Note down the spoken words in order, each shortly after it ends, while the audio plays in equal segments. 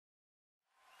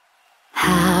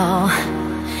Oh,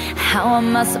 how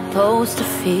am I supposed to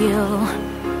feel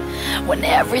when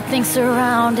everything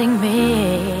surrounding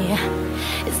me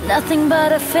is nothing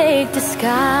but a fake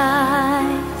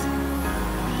disguise?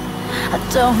 I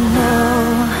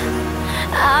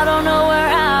don't know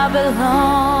where I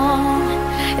belong.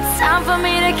 It's time for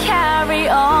me to carry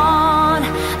on.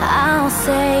 I'll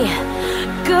say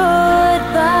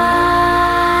goodbye.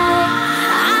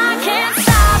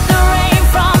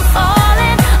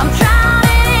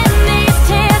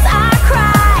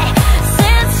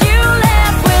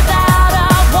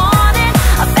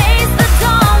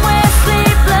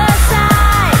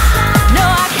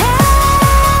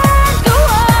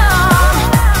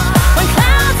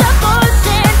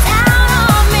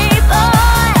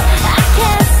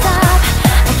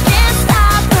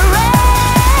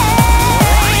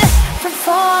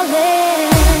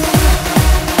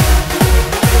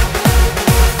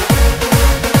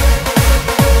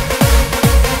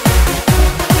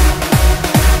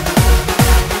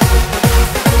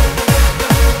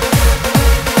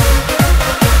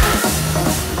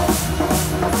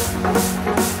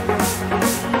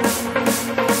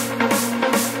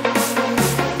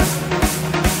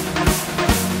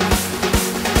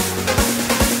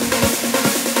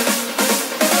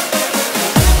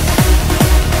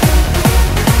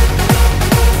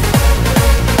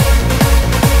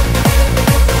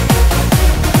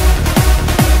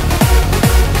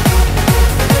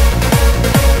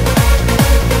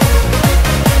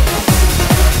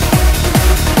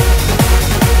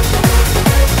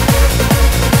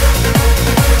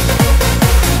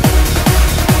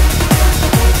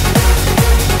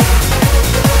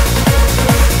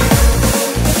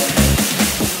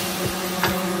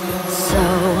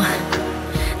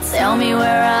 Tell me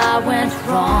where I went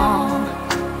wrong.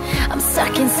 I'm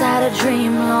stuck inside a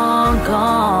dream long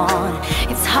gone.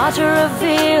 It's hard to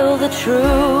reveal the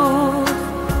truth.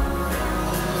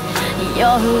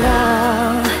 Your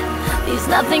love leaves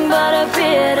nothing but a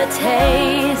bitter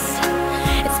taste.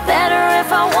 It's better if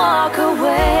I walk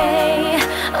away,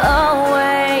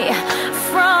 away.